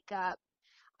makeup.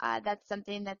 That's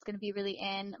something that's going to be really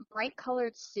in. Bright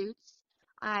colored suits.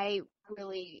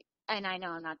 And I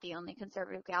know I'm not the only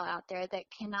conservative gal out there that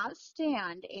cannot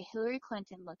stand a Hillary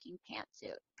Clinton looking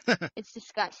pantsuit. It's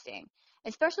disgusting,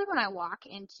 especially when I walk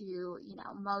into,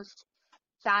 most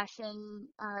fashion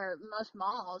or most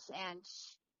malls, and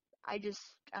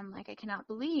I'm like, I cannot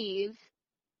believe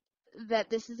that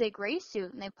this is a gray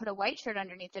suit and they put a white shirt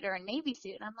underneath it, or a navy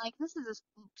suit. And I'm like, this is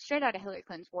straight out of Hillary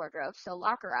Clinton's wardrobe. So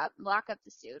lock up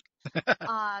the suit.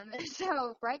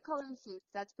 So bright colored suits,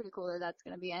 that's pretty cool that that's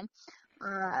going to be in.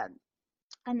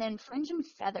 And then fringe and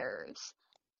feathers.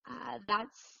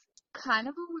 That's kind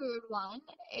of a weird one.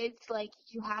 It's like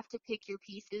you have to pick your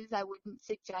pieces. I wouldn't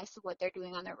suggest what they're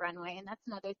doing on the runway. And that's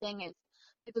another thing is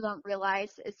people don't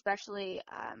realize, especially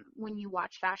when you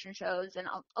watch fashion shows, and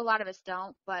a lot of us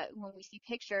don't, but when we see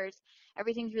pictures,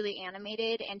 everything's really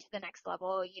animated and to the next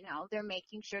level. You know, they're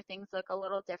making sure things look a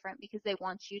little different because they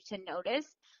want you to notice,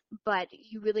 but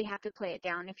you really have to play it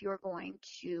down if you're going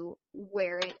to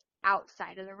wear it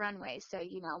outside of the runway. So,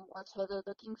 you know, more tailored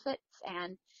looking fits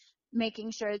and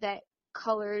making sure that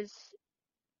colors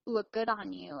look good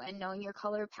on you and knowing your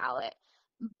color palette.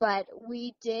 But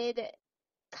we did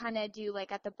kind of do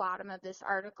like at the bottom of this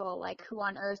article, like who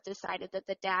on earth decided that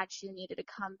the dad shoe needed to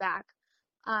come back,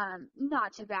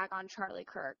 not to bag on Charlie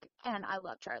Kirk. And I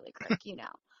love Charlie Kirk, you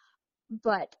know,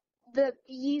 but the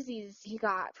Yeezys he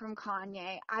got from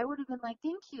Kanye, I would have been like,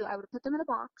 thank you. I would have put them in a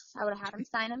box. I would have had him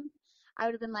sign them. I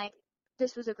would have been like,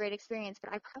 this was a great experience,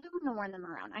 but I probably wouldn't have worn them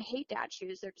around. I hate dad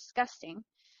shoes. They're disgusting.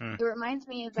 It reminds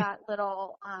me of that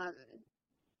little,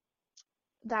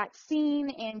 that scene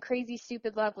in Crazy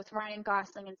Stupid Love with Ryan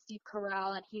Gosling and Steve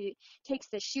Carell, and he takes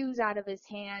the shoes out of his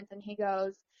hands and he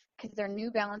goes, because they're New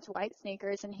Balance white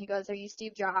sneakers, and he goes, are you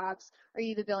Steve Jobs? Are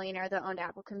you the billionaire that owned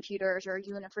Apple Computers? Or are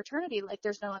you in a fraternity? Like,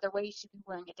 there's no other way you should be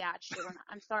wearing a dad shoe. And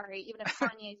I'm sorry, even if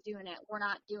Kanye's doing it, we're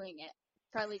not doing it.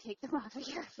 Charlie, take them off of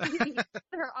your feet.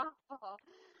 They're awful.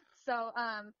 So,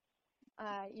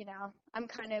 you know, I'm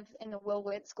kind of in the Will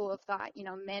Witt school of thought. You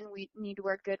know, men, we need to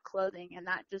wear good clothing, and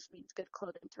that just means good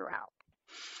clothing throughout.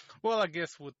 Well, I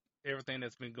guess with everything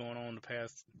that's been going on the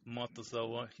past month or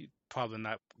so, he's probably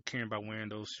not caring about wearing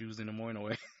those shoes anymore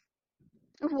anyway.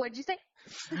 What'd you say?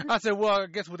 I said, well, I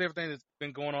guess with everything that's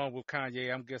been going on with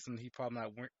Kanye, I'm guessing he probably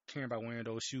not caring about wearing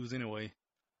those shoes anyway.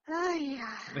 Yeah.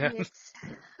 It's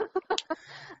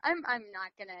I'm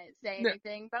not gonna say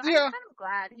anything, but Yeah. I'm kind of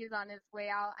glad he's on his way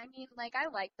out. I mean, like, I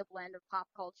like the blend of pop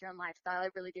culture and lifestyle. I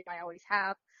really do. I always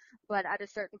have. But at a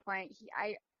certain point,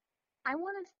 I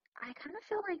kind of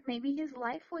feel like maybe his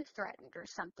life was threatened or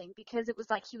something, because it was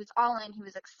like he was all in, he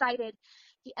was excited,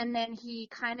 and then he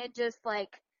kind of just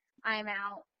like, I'm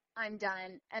out, I'm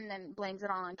done, and then blames it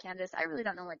all on Candace. I really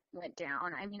don't know what went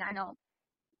down. I mean, I know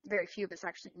very few of us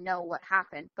actually know what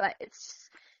happened, but it's just,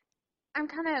 I'm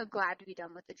kind of glad to be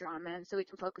done with the drama, and so we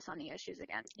can focus on the issues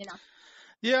again, you know?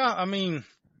 Yeah, I mean,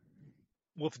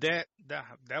 with that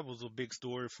was a big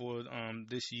story for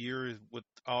this year with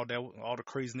all the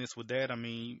craziness with that. I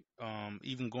mean,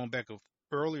 even going back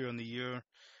earlier in the year,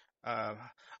 I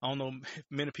don't know if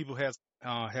many people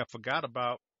have forgot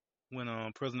about when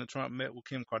President Trump met with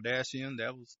Kim Kardashian.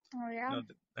 That was, Oh yeah. you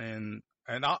know,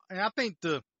 and I think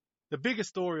the biggest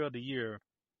story of the year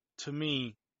to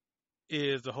me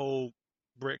is the whole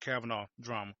Brett Kavanaugh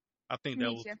drama. I think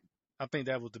Me too.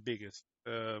 that was the biggest.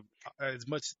 As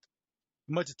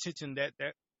much attention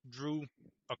that drew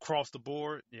across the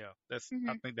board, yeah, I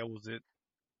think that was it.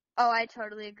 Oh, I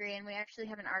totally agree. And we actually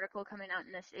have an article coming out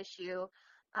in this issue.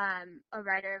 A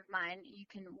writer of mine, you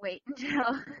can wait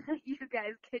until you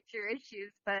guys get your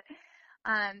issues, but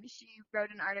she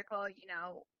wrote an article, you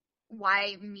know,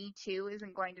 why Me Too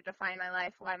isn't going to define my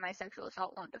life, why my sexual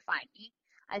assault won't define me.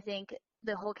 I think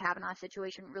the whole Kavanaugh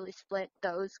situation really split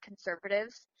those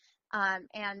conservatives,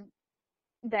 and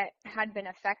that had been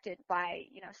affected by,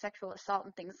 you know, sexual assault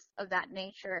and things of that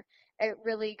nature. It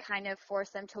really kind of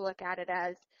forced them to look at it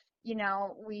as, you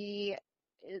know,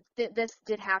 this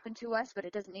did happen to us, but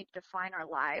it doesn't need to define our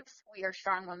lives. We are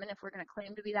strong women if we're going to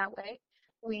claim to be that way.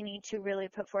 We need to really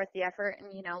put forth the effort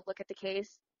and, you know, look at the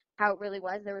case, how it really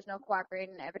was. There was no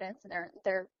cooperating evidence, and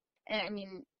and I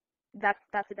mean,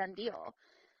 that's a done deal.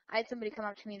 I had somebody come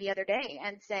up to me the other day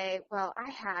and say, well, I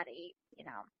had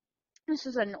this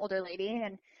was an older lady,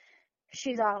 and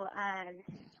she's all,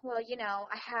 well, you know,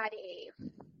 I had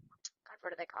God,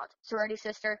 what are they called? Sorority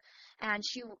sister, and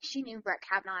she knew Brett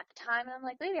Kavanaugh at the time, and I'm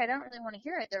like, lady, I don't really want to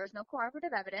hear it. There was no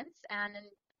cooperative evidence, and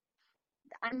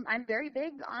I'm very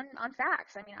big on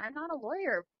facts. I mean, I'm not a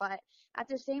lawyer, but at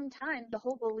the same time, the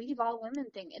whole believe all women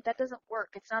thing, that doesn't work.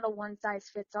 It's not a one size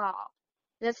fits all.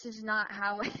 This is not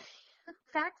how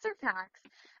facts are facts.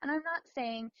 And I'm not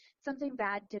saying something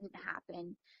bad didn't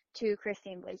happen to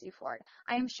Christine Blasey Ford.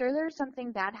 I am sure there's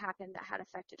something bad happened that had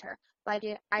affected her, but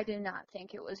I do not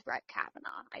think it was Brett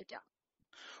Kavanaugh. I don't.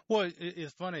 Well,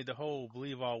 it's funny, the whole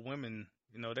believe all women,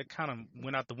 you know, that kind of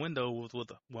went out the window with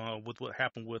what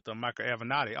happened with Michael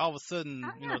Avenatti. All of a sudden,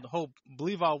 you know, the whole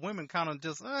believe all women kind of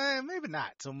just, maybe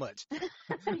not so much. Yeah,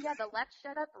 the left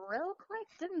shut up real quick,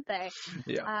 didn't they?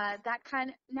 Yeah.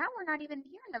 Now we're not even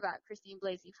hearing about Christine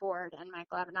Blasey Ford and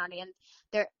Michael Avenatti,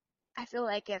 and I feel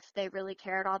like if they really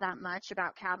cared all that much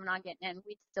about Kavanaugh getting in,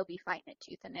 we'd still be fighting it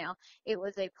tooth and nail. It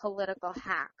was a political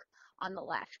hack on the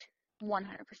left. 100%.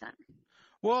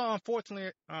 Well,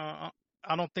 unfortunately, I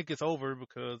don't think it's over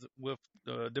because with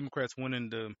the Democrats winning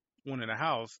the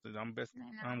House, I'm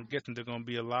guessing there's going to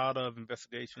be a lot of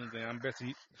investigations, and I'm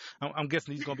guessing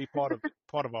he's going to be part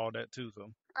of all that too. So.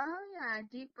 Oh yeah,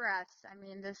 deep breaths. I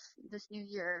mean, this new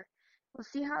year, we'll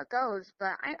see how it goes.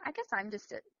 But I guess I'm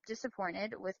just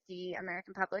disappointed with the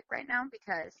American public right now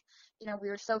because, we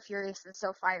were so furious and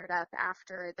so fired up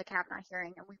after the Kavanaugh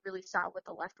hearing, and we really saw what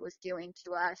the left was doing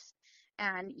to us.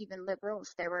 And even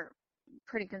liberals, they were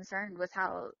pretty concerned with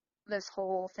how this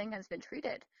whole thing has been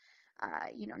treated.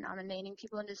 Nominating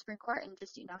people into the Supreme Court and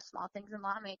just, small things in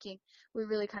lawmaking. We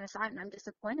really kind of saw it, and I'm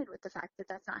disappointed with the fact that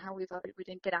that's not how we voted. We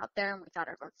didn't get out there, and we thought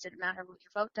our votes didn't matter. What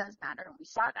your vote does matter, and we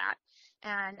saw that.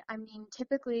 And, I mean,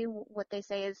 typically what they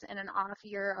say is in an off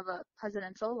year of a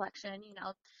presidential election,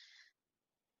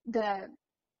 the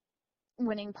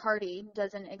winning party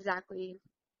doesn't exactly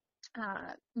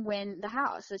win the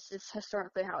House. It's just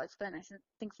historically how it's been. I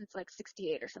think since like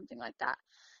 68 or something like that.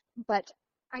 But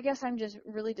I guess I'm just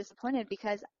really disappointed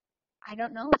because I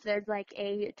don't know if there's like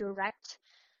a direct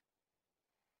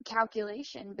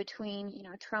calculation between,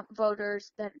 Trump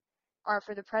voters that are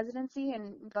for the presidency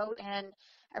and vote in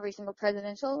every single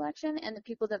presidential election and the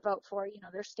people that vote for,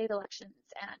 their state elections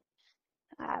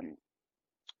and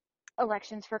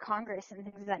elections for Congress and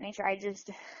things of that nature. I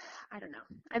don't know.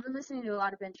 I've been listening to a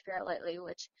lot of Ben Shapiro lately,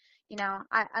 which,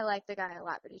 I like the guy a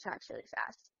lot, but he talks really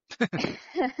fast.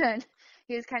 And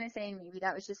he was kind of saying maybe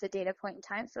that was just a data point in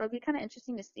time. So it'll be kind of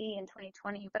interesting to see in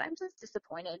 2020. But I'm just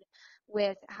disappointed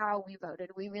with how we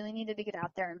voted. We really needed to get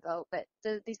out there and vote. But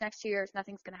these next 2 years,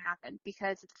 nothing's going to happen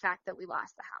because of the fact that we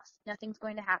lost the House. Nothing's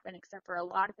going to happen except for a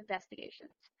lot of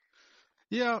investigations.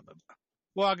 Yeah.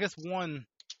 Well, I guess one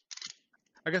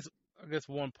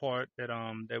part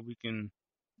that we can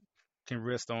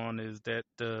rest on is that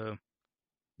the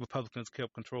Republicans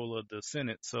kept control of the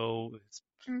Senate, so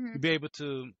to be able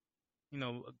to,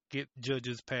 get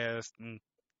judges passed and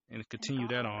continue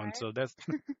that on. Right? So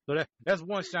that's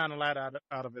one shining light out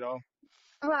of it all.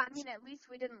 Well, I mean, at least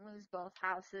we didn't lose both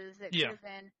houses. It could have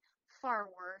been far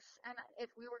worse. And if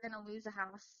we were going to lose a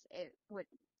house, it would.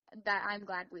 That I'm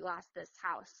glad we lost this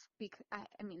house because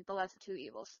I mean, the lesser two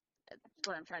evils. That's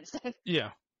what I'm trying to say.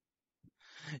 Yeah.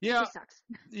 It sucks.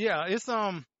 Yeah, it's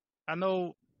I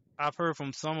know I've heard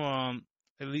from some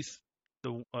at least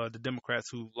the Democrats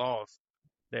who lost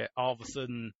that all of a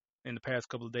sudden in the past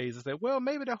couple of days they said, well,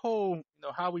 maybe the whole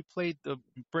how we played the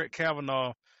Brett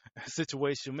Kavanaugh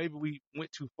situation, maybe we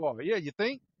went too far. Yeah, you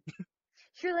think?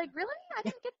 You're like, really? I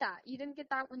didn't get that. You didn't get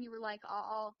that when you were like,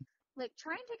 I'll like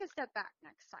try and take a step back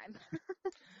next time.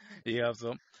 Yeah,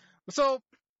 so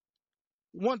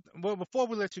before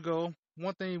we let you go,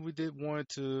 one thing we did want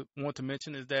to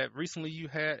mention is that recently you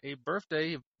had a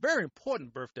birthday, a very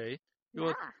important birthday,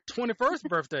 your 21st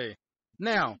birthday.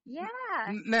 Now,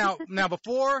 now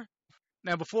before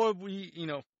we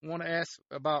want to ask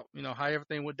about how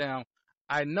everything went down,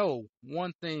 I know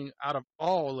one thing out of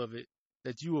all of it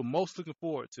that you were most looking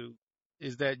forward to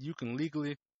is that you can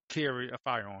legally carry a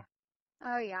firearm.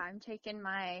 Oh yeah, I'm taking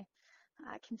my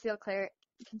concealed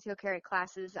carry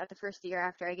classes at the first year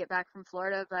after I get back from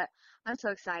Florida, but I'm so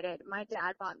excited. My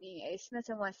dad bought me a Smith &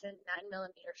 Wesson 9mm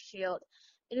Shield.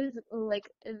 It is like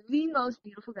the most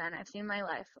beautiful gun I've seen in my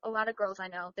life. A lot of girls I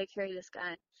know, they carry this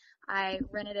gun. I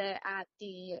rented it at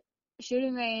the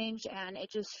shooting range and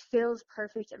it just feels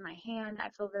perfect in my hand. I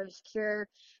feel very secure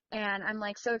and I'm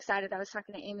like so excited. I was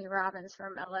talking to Amy Robbins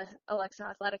from Alexa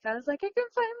Athletic. I was like, I can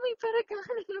finally put a gun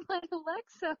in my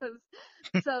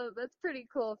Alexas. So that's pretty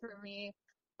cool for me.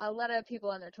 A lot of people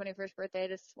on their 21st birthday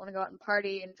just want to go out and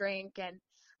party and drink. And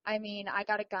I mean, I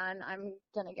got a gun. I'm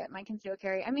going to get my concealed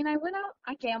carry. I mean, I went out,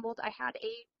 I gambled. I had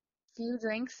a few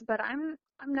drinks, but I'm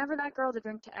never that girl to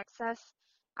drink to excess.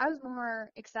 I was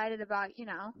more excited about,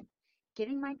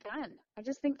 getting my gun. I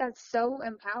just think that's so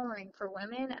empowering for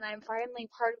women, and I'm finally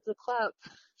part of the club.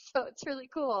 So it's really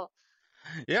cool.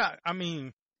 Yeah, I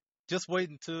mean, just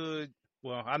waiting to,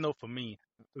 well, I know for me,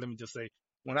 let me just say,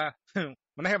 when I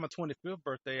had my 25th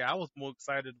birthday, I was more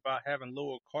excited about having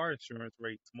lower car insurance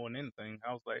rates more than anything.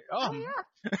 I was like, oh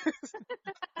yeah.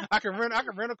 I can rent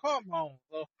a car of my own.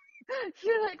 So.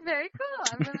 You're like, very cool.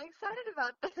 I'm really excited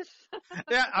about this.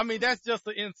 Yeah, I mean that's just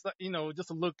the insight,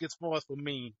 just a look as far as for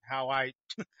me how I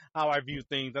view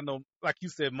things. I know, like you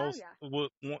said, most would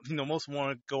want, most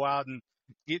want to go out and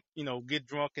get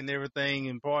drunk and everything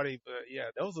and party. But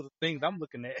yeah, those are the things I'm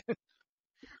looking at.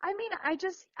 I mean, I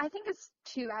think it's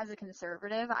too, as a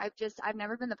conservative, I've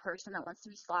never been the person that wants to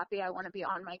be sloppy. I want to be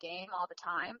on my game all the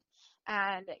time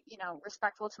and,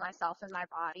 respectful to myself and my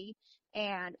body.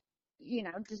 And,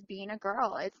 just being a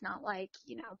girl. It's not like,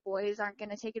 boys aren't going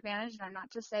to take advantage. And I'm not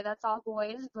just say that's all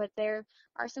boys, but there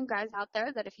are some guys out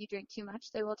there that if you drink too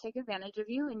much, they will take advantage of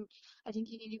you. And I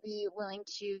think you need to be willing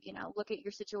to, look at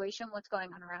your situation, what's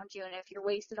going on around you. And if you're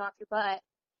wasted off your butt,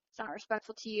 it's not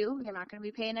respectful to you. You're not going to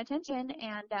be paying attention.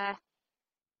 And, I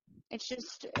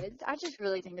just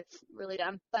really think it's really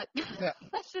dumb, but Yeah.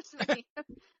 that's just me.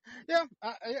 Yeah,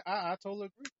 I totally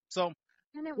agree. So,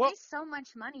 And it well, wastes so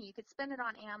much money. You could spend it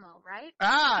on ammo, right?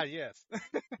 yes,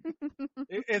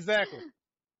 exactly.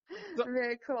 So,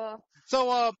 Very cool.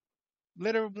 so,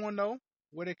 let everyone know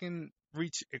where they can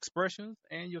reach Expressions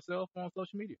and yourself on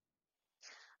social media.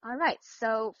 All right.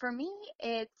 So for me,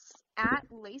 it's at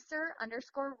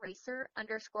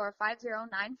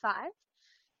Lacer_Racer_5095.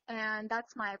 And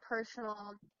that's my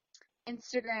personal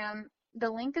Instagram. The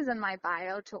link is in my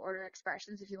bio to order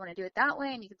Expressions if you want to do it that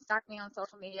way. And you can stalk me on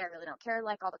social media. I really don't care.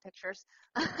 Like all the pictures.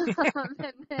 And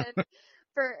then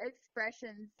for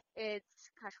Expressions,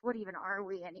 it's, gosh, what even are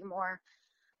we anymore?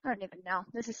 I don't even know.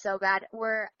 This is so bad.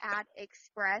 We're at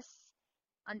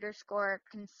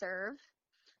Express_Conserve.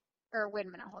 Or wait a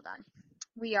minute, hold on.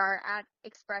 We are at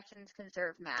Expressions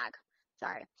Conserve Mag.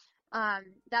 Sorry.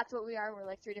 That's what we are. We're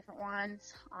like 3 different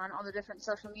ones on all the different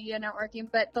social media networking,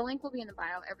 but the link will be in the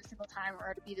bio every single time,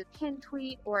 or it'll be the pinned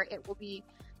tweet, or it will be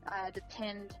the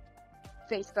pinned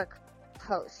Facebook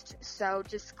post. So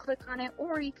just click on it,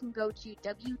 or you can go to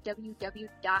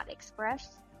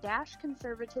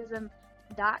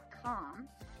www.express-conservatism.com,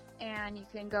 and you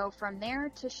can go from there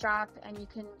to shop, and you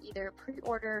can either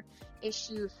pre-order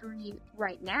issue 3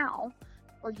 right now,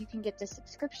 or you can get the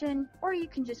subscription, or you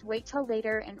can just wait till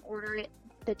later and order it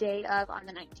the day of on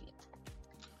the 19th.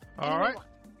 All right.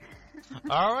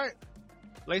 All right.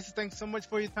 Lacey, thanks so much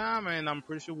for your time, and I'm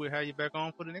pretty sure we'll have you back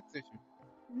on for the next issue.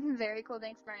 Very cool.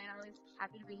 Thanks, Brian. I'm always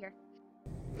happy to be here.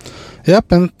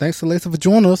 Yep, and thanks to Lacey for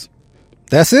joining us.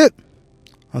 That's it.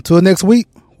 Until next week,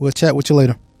 we'll chat with you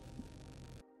later.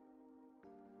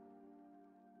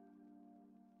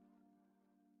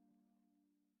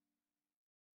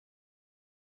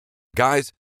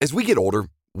 Guys, as we get older,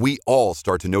 we all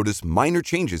start to notice minor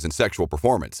changes in sexual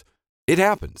performance. It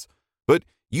happens. But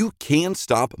you can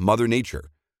stop Mother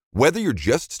Nature. Whether you're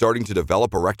just starting to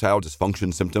develop erectile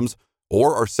dysfunction symptoms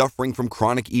or are suffering from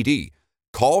chronic ED,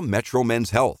 call Metro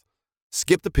Men's Health.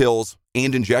 Skip the pills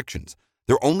and injections.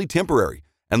 They're only temporary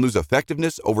and lose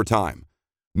effectiveness over time.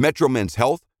 Metro Men's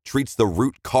Health treats the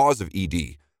root cause of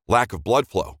ED, lack of blood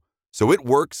flow, so it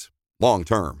works long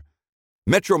term.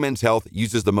 Metro Men's Health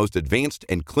uses the most advanced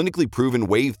and clinically proven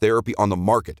wave therapy on the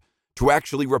market to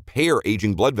actually repair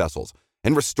aging blood vessels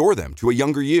and restore them to a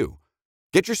younger you.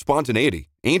 Get your spontaneity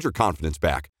and your confidence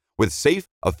back with safe,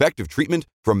 effective treatment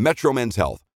from Metro Men's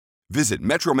Health. Visit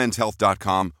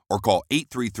metromenshealth.com or call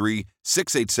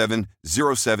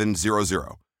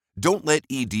 833-687-0700. Don't let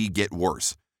ED get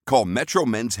worse. Call Metro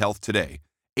Men's Health today.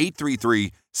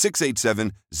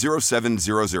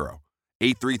 833-687-0700.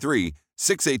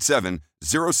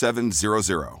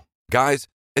 833-687-0700. Guys,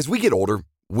 as we get older,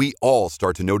 we all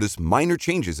start to notice minor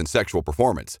changes in sexual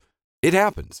performance. It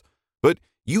happens. But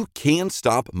you can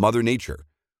stop Mother Nature.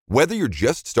 Whether you're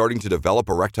just starting to develop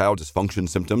erectile dysfunction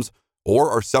symptoms or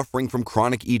are suffering from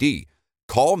chronic ED,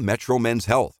 call Metro Men's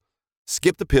Health.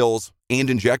 Skip the pills and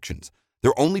injections.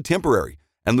 They're only temporary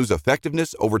and lose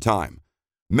effectiveness over time.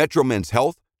 Metro Men's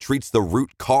Health treats the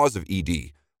root cause of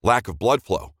ED, lack of blood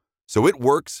flow, so it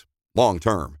works long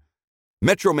term.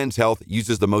 Metro Men's Health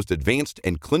uses the most advanced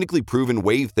and clinically proven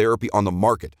wave therapy on the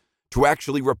market to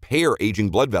actually repair aging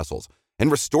blood vessels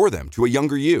and restore them to a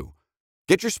younger you.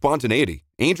 Get your spontaneity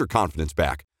and your confidence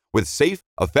back with safe,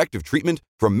 effective treatment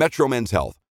from Metro Men's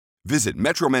Health. Visit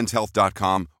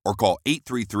metromenshealth.com or call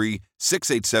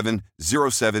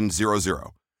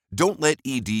 833-687-0700. Don't let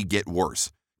ED get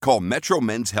worse. Call Metro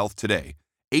Men's Health today.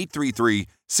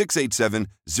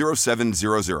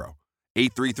 833-687-0700.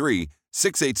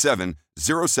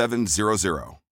 833-687-0700.